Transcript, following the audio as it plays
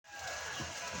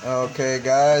Okay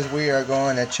guys, we are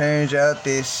going to change out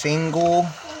this single,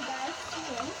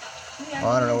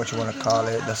 I don't know what you want to call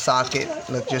it, the socket.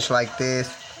 Look just like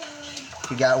this.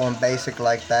 You got one basic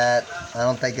like that. I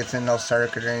don't think it's in no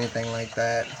circuit or anything like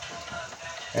that.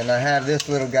 And I have this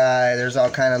little guy, there's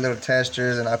all kind of little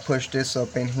testers, and I pushed this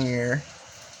up in here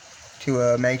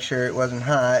to make sure it wasn't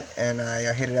hot, and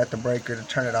I hit it at the breaker to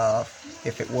turn it off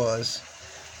if it was.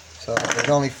 So there's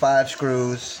only 5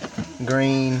 screws,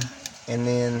 green, and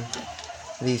then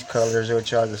these colors,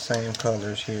 which are the same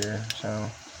colors here. So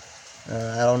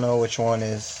I don't know which one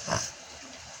is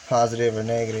positive or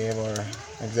negative or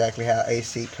exactly how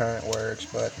AC current works,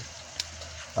 but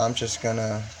I'm just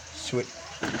gonna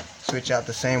switch out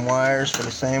the same wires for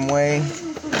the same way.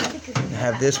 I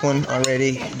have this one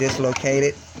already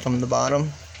dislocated from the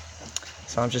bottom,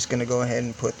 so I'm just gonna go ahead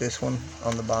and put this one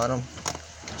on the bottom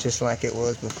just like it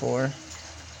was before.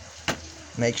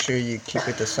 Make sure you keep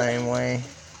it the same way.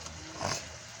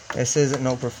 This isn't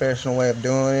no professional way of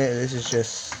doing it. This is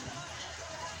just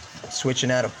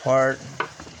switching out a part.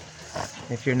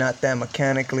 If you're not that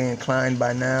mechanically inclined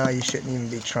by now, you shouldn't even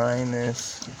be trying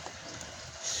this.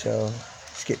 So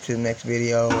let's get to the next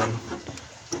video and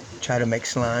try to make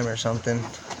slime or something.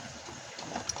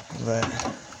 But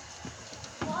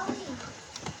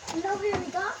you know where we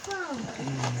got from?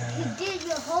 He did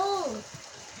your hole.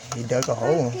 He dug a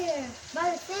hole. Right there, by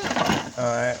the thing.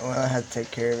 Alright, well I have to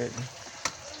take care of it.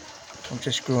 I'm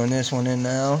just screwing this one in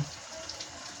now.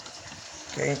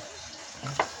 Okay.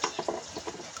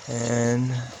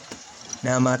 And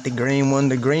now I'm at the green one.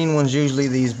 The green one's usually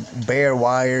these bare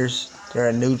wires. They're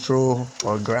a neutral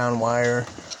or ground wire.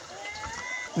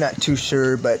 Not too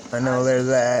sure, but I know they're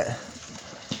that.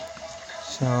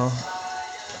 So,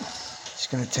 just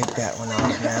gonna take that one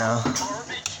off now.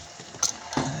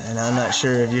 And I'm not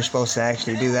sure if you're supposed to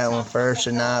actually do that one first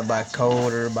or not, by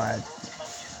code or by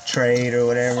trade or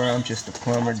whatever. I'm just a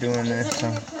plumber doing this,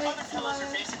 so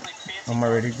I'm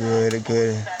already good.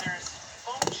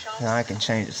 Now I can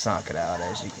change the socket out,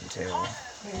 as you can tell.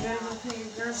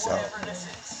 So,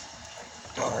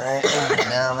 alright,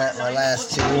 now I'm at my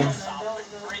last 2.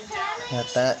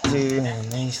 Got that 2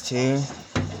 and these 2.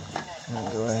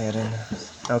 I'll go ahead and,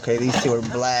 okay, these 2 are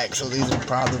black, so these are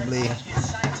probably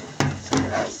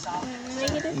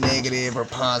negative or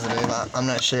positive. I'm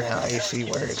not sure how AC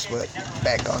works, but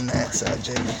back on that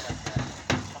subject.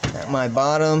 At my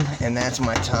bottom, and that's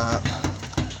my top.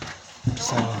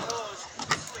 So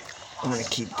I'm gonna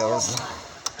keep those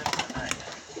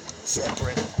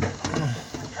separate.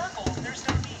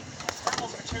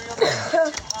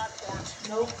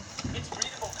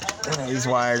 These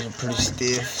wires are pretty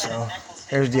stiff, so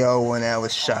there's the old one that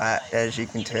was shot, as you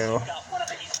can tell.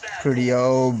 Pretty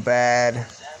old, bad.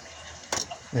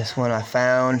 This one I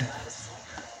found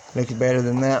looks better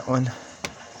than that one.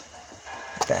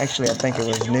 Actually, I think it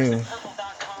was new.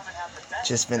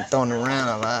 Just been thrown around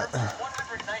a lot.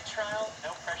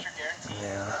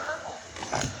 Yeah.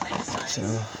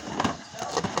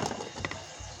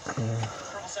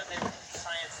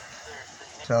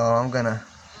 So I'm gonna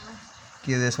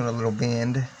give this one a little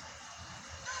bend.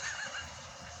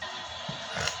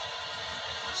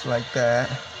 Just like that.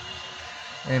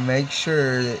 And make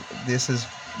sure that this is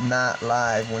not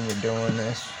live when you're doing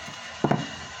this.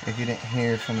 If you didn't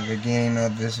hear from the beginning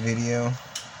of this video,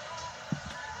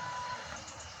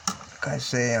 like I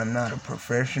say, I'm not a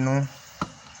professional.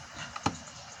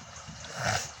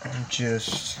 I'm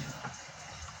just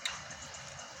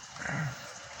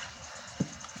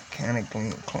mechanically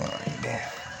inclined.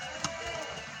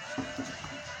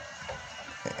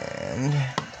 And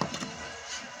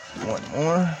one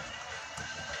more.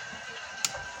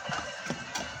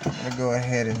 I'm gonna go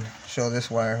ahead and show this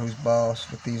wire who's boss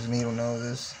with these needle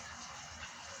noses.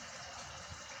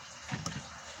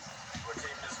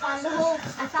 I found the hole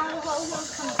he was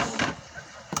coming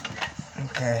from.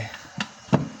 Okay.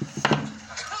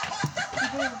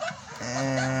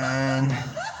 And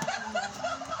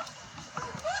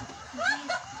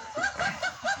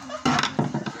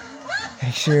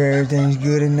make sure everything's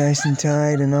good and nice and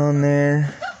tight and on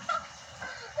there.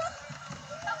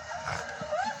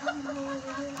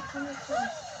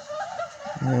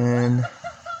 And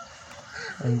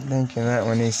I'm thinking that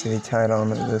one needs to be tied on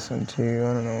to this one too.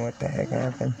 I don't know what the heck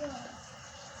happened.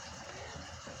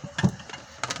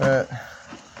 But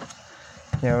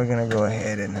yeah, we're gonna go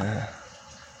ahead and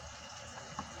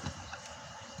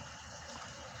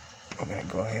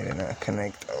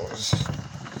connect those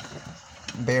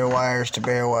bare wires to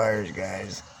bare wires,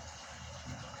 guys.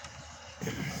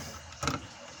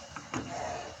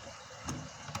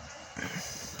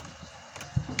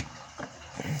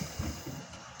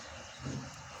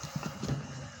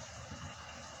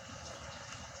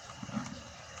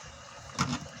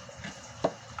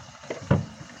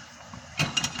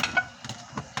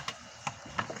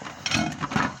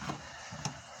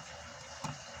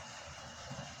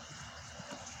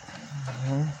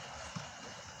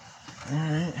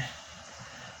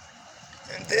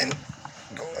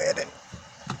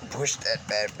 push that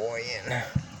bad boy in.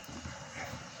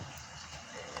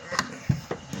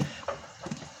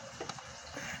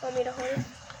 Want me to hold it?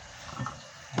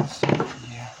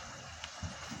 Yeah.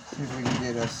 See if we can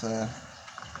get us.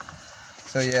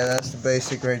 So yeah, that's the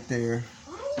basic right there.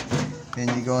 Then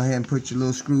you go ahead and put your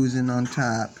little screws in on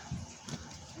top,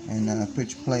 and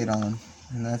put your plate on,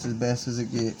 and that's as best as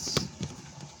it gets.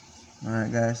 All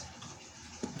right, guys.